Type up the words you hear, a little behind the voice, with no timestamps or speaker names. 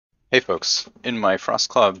Hey folks, in my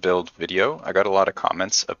Frostclaw build video, I got a lot of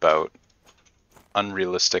comments about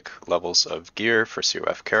unrealistic levels of gear for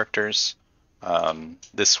COF characters.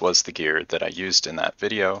 This was the gear that I used in that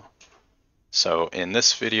video. So in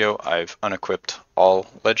this video, I've unequipped all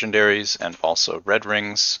legendaries and also red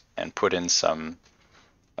rings and put in some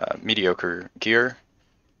mediocre gear,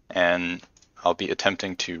 and I'll be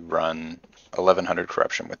attempting to run 1100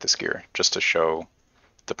 corruption with this gear just to show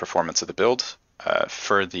the performance of the build.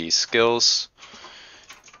 For the skills,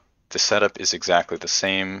 the setup is exactly the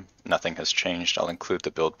same, nothing has changed. I'll include the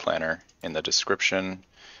build planner in the description,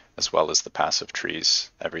 as well as the passive trees.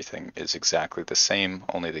 Everything is exactly the same,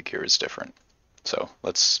 only the gear is different. So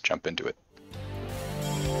let's jump into it.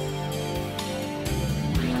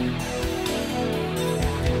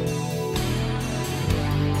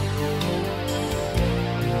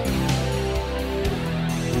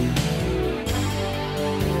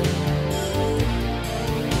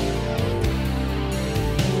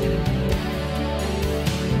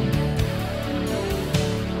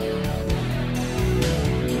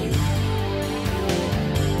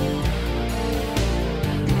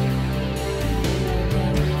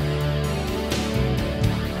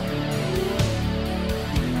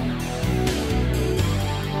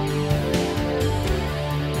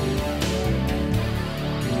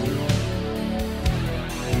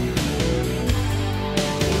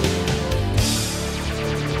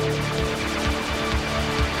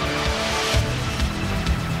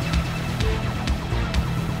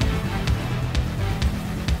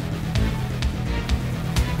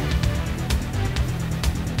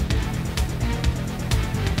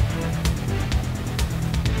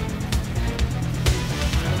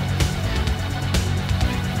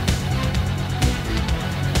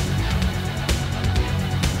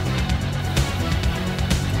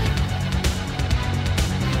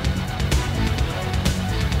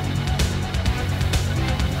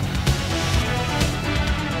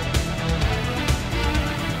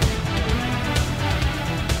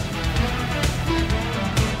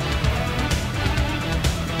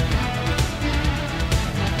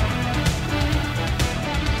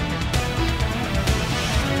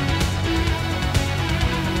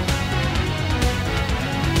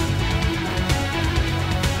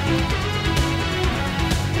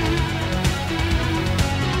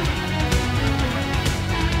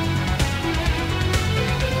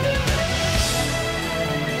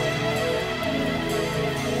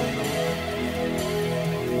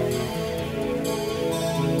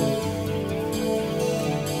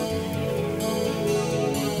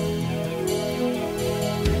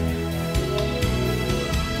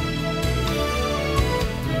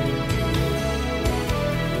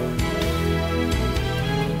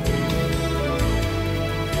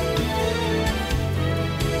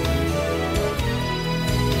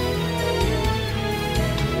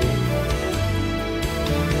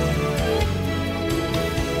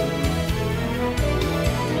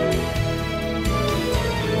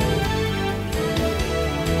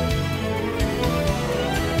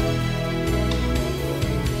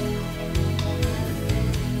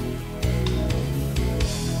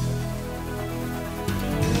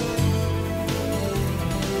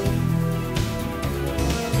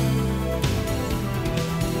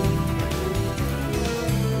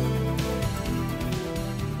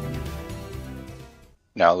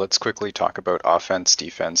 Now let's quickly talk about offense,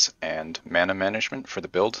 defense, and mana management for the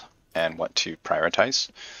build and what to prioritize.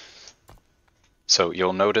 So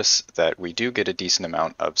you'll notice that we do get a decent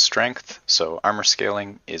amount of strength, so armor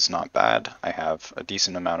scaling is not bad. I have a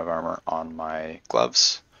decent amount of armor on my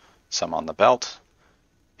gloves, some on the belt,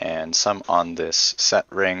 and some on this set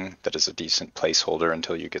ring that is a decent placeholder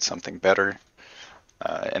until you get something better.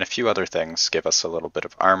 And a few other things give us a little bit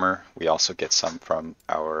of armor. We also get some from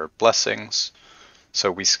our blessings. So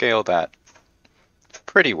we scale that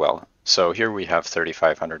pretty well. So here we have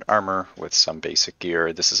 3500 armor with some basic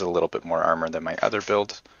gear. This is a little bit more armor than my other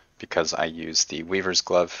build because I use the Weaver's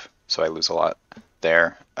Glove, so I lose a lot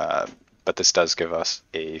there. But this does give us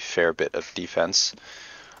a fair bit of defense.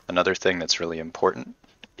 Another thing that's really important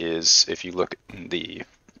is if you look in the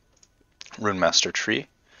Runemaster tree,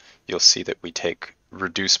 you'll see that we take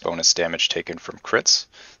reduce bonus damage taken from crits.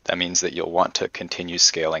 That means that you'll want to continue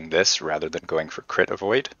scaling this rather than going for crit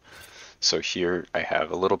avoid. So here I have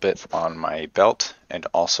a little bit on my belt and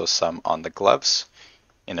also some on the gloves,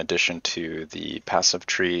 in addition to the passive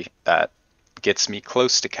tree that gets me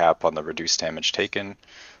close to cap on the reduced damage taken,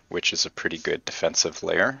 which is a pretty good defensive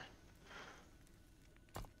layer.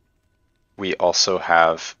 We also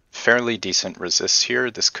have fairly decent resists here.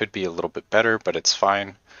 This could be a little bit better, but it's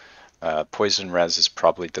fine. Poison res is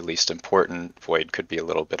probably the least important. Void could be a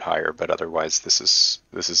little bit higher, but otherwise this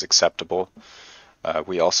is acceptable.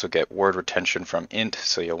 We also get ward retention from int,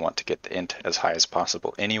 so you'll want to get the int as high as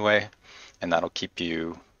possible anyway, and that'll keep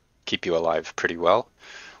you alive pretty well.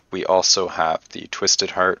 We also have the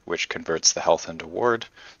Twisted Heart, which converts the health into ward,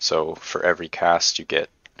 so for every cast you get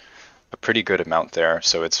a pretty good amount there,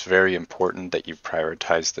 so it's very important that you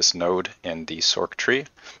prioritize this node in the Sork tree.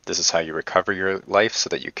 This is how you recover your life so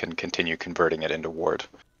that you can continue converting it into ward.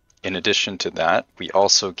 In addition to that, we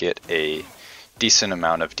also get a decent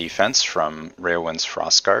amount of defense from Railwind's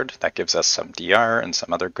Frostguard. That gives us some DR and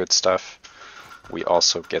some other good stuff. We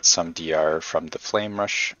also get some DR from the Flame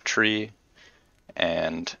Rush tree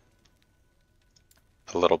and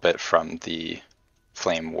a little bit from the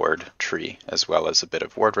Flame Ward tree, as well as a bit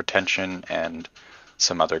of ward retention and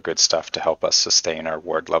some other good stuff to help us sustain our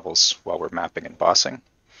ward levels while we're mapping and bossing.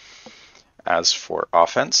 As for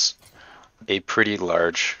offense, a pretty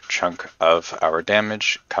large chunk of our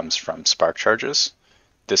damage comes from spark charges.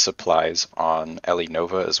 This applies on Ellie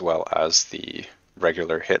Nova as well as the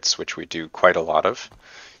regular hits, which we do quite a lot of.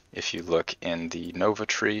 If you look in the Nova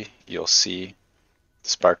tree, you'll see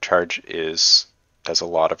spark charge does a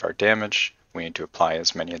lot of our damage. We need to apply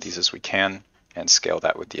as many of these as we can and scale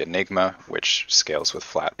that with the Enigma, which scales with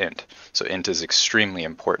flat int. So int is extremely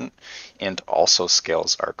important. Int also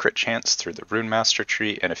scales our crit chance through the Rune Master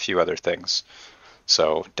tree and a few other things.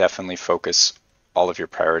 So definitely focus all of your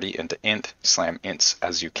priority into int, slam ints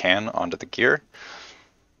as you can onto the gear,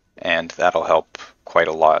 and that'll help quite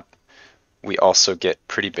a lot. We also get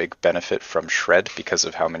pretty big benefit from shred because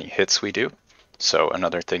of how many hits we do. So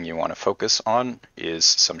another thing you want to focus on is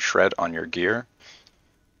some shred on your gear.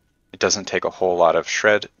 It doesn't take a whole lot of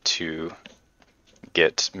shred to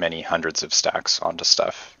get many hundreds of stacks onto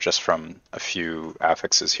stuff. Just from a few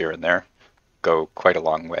affixes here and there, go quite a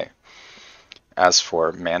long way. As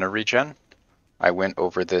for mana regen, I went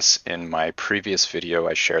over this in my previous video.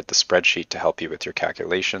 I shared the spreadsheet to help you with your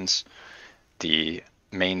calculations. The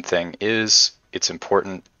main thing is it's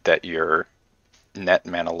important that your net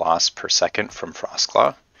mana loss per second from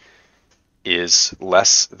Frostclaw is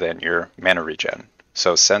less than your mana regen.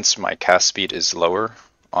 So since my cast speed is lower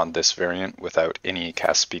on this variant without any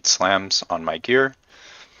cast speed slams on my gear,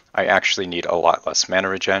 I actually need a lot less mana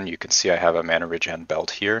regen. You can see I have a mana regen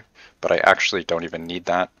belt here, but I actually don't even need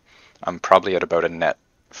that. I'm probably at about a net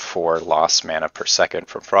 4 loss mana per second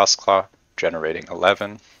from Frostclaw, generating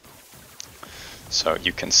 11. So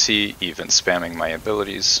you can see, even spamming my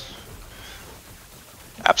abilities,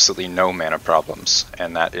 absolutely no mana problems,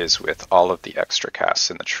 and that is with all of the extra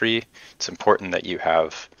casts in the tree. It's important that you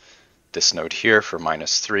have this node here for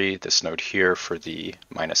 -3, this node here for the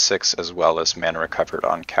 -6, as well as mana recovered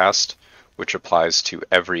on cast, which applies to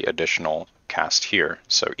every additional cast here.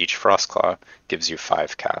 So each Frostclaw gives you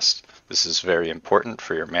 5 cast. This is very important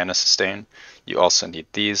for your mana sustain. You also need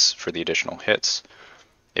these for the additional hits.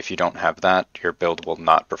 If you don't have that, your build will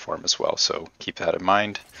not perform as well, so keep that in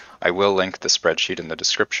mind. I will link the spreadsheet in the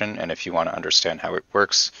description, and if you want to understand how it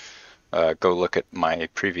works, go look at my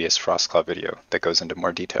previous Frostclaw video that goes into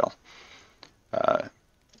more detail.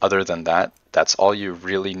 Other than that, that's all you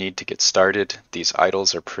really need to get started. These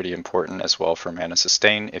idols are pretty important as well for mana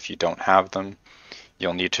sustain. If you don't have them,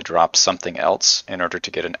 you'll need to drop something else in order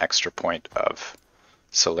to get an extra point of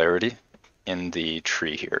celerity in the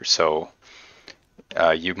tree here. So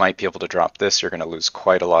you might be able to drop this. You're going to lose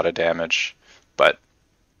quite a lot of damage, but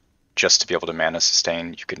just to be able to mana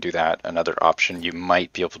sustain, you can do that. Another option, you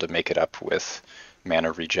might be able to make it up with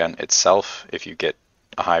mana regen itself if you get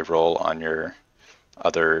a high roll on your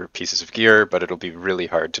other pieces of gear, but it'll be really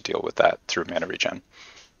hard to deal with that through mana regen.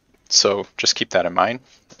 So just keep that in mind.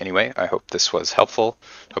 Anyway, I hope this was helpful.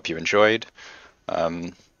 Hope you enjoyed.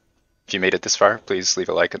 If you made it this far, please leave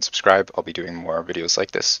a like and subscribe. I'll be doing more videos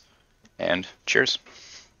like this. And cheers.